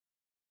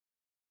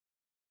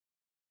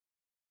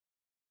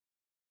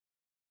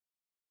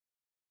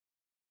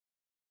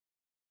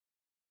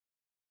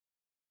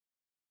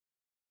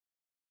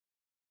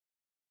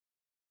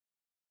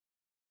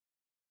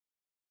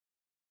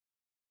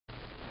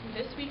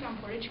week on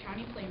Portage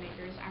County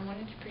Playmakers, I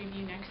wanted to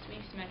preview next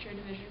week's Metro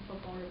Division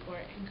football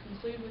report and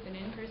conclude with an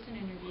in-person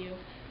interview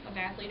of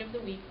Athlete of the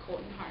Week,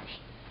 Colton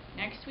Harsh.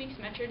 Next week's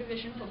Metro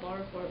Division football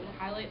report will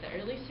highlight the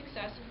early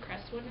success of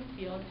Crestwood and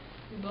Field,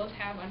 who both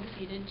have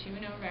undefeated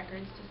 2-0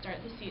 records to start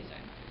the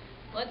season.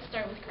 Let's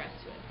start with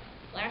Crestwood.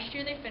 Last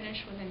year they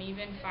finished with an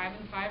even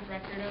 5-5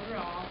 record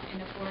overall and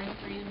a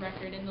 4-3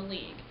 record in the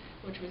league,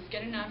 which was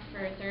good enough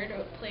for a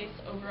third-place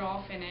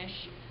overall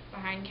finish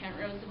behind Kent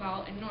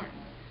Roosevelt and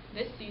Norton.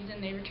 This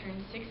season they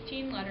returned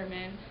 16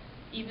 lettermen,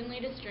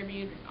 evenly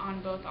distributed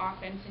on both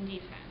offense and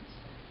defense.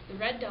 The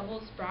Red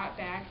Devils brought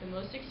back the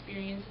most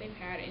experience they've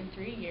had in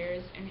 3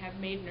 years and have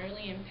made an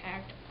early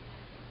impact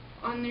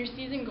on their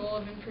season goal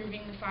of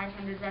improving the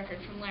 500 record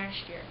from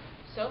last year.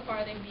 So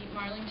far they beat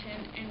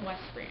Marlington and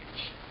West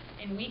Branch.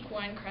 In Week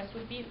 1,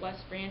 Crestwood beat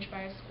West Branch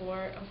by a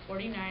score of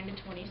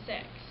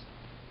 49-26.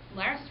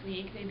 Last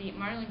week they beat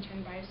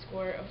Marlington by a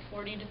score of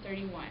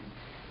 40-31.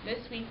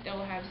 This week they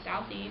will have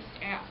Southeast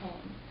at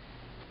home.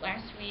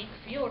 Last week,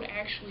 Field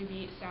actually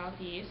beat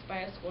Southeast by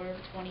a score of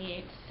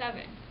 28-7.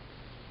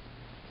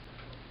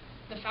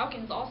 The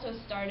Falcons also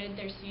started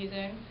their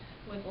season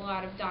with a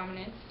lot of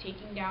dominance,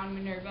 taking down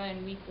Minerva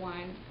in Week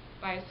 1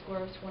 by a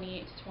score of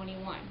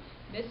 28-21.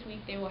 This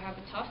week they will have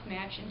a tough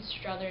match in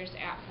Struthers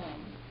at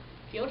home.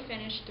 Field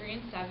finished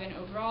 3-7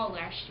 overall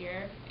last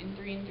year and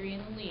 3-3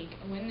 in the league.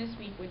 A win this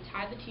week would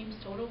tie the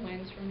team's total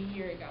wins from a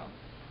year ago.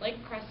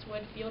 Like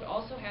Crestwood, Field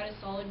also had a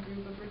solid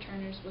group of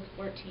returners with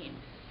 14.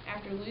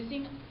 After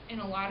losing in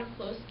a lot of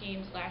close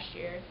games last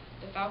year,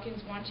 the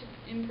Falcons want to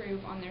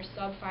improve on their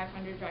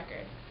sub-500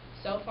 record.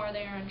 So far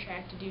they are on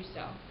track to do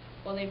so.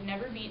 While they've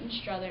never beaten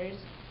Struthers,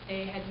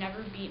 they had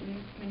never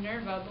beaten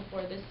Minerva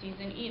before this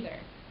season either.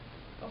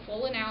 A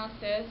full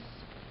analysis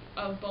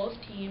of both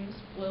teams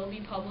will be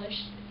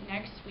published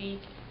next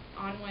week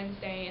on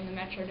Wednesday in the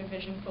Metro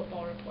Division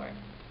Football Report.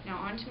 Now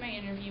on to my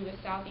interview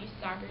with Southeast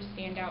Soccer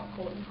standout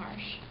Colton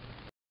Harsh.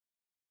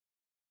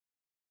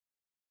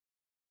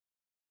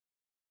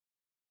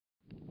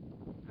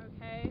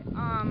 Okay,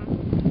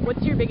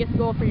 what's your biggest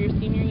goal for your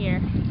senior year?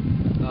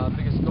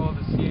 Biggest goal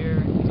this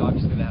year is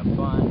obviously to have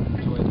fun,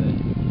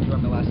 enjoy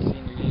my last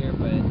senior year,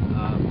 but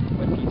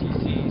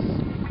PTC's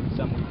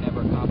something we've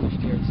never accomplished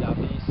here at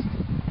Southeast,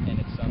 and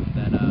it's something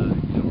that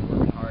we're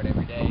working hard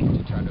every day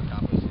to try to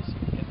accomplish this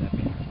year, get that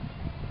banner.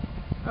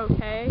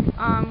 Okay,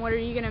 what are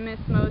you going to miss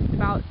most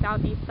about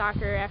Southeast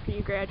soccer after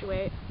you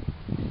graduate?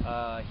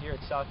 Here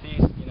at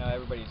Southeast,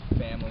 everybody's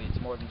family. It's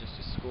more than just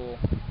a school.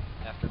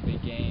 After a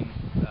big game,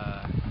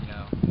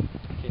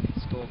 kids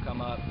at school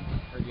come up,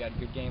 heard you had a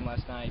good game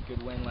last night,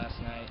 good win last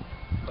night,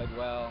 played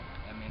well.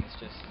 I mean,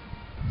 it's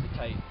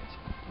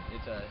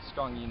a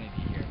strong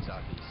unity here at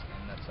Southeast,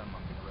 and that's something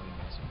I'm going to really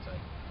miss once I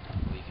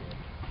leave here.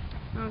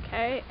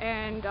 Okay,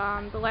 and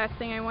the last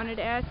thing I wanted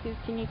to ask is,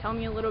 can you tell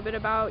me a little bit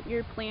about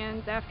your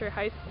plans after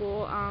high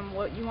school,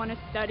 what you want to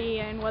study,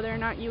 and whether or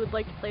not you would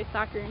like to play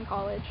soccer in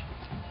college?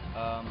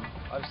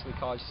 Obviously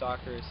college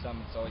soccer is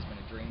something that's always been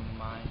a dream of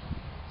mine,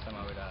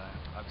 something I would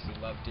obviously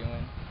love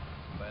doing,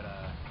 but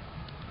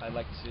I'd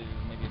like to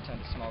maybe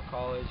attend a small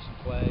college and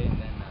play, and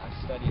then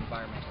study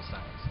environmental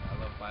science. I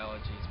love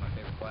biology, it's my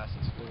favorite class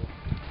in school,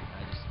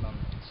 and it's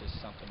just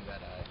something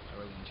that I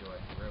really enjoy.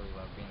 I really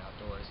love being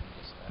outdoors and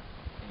just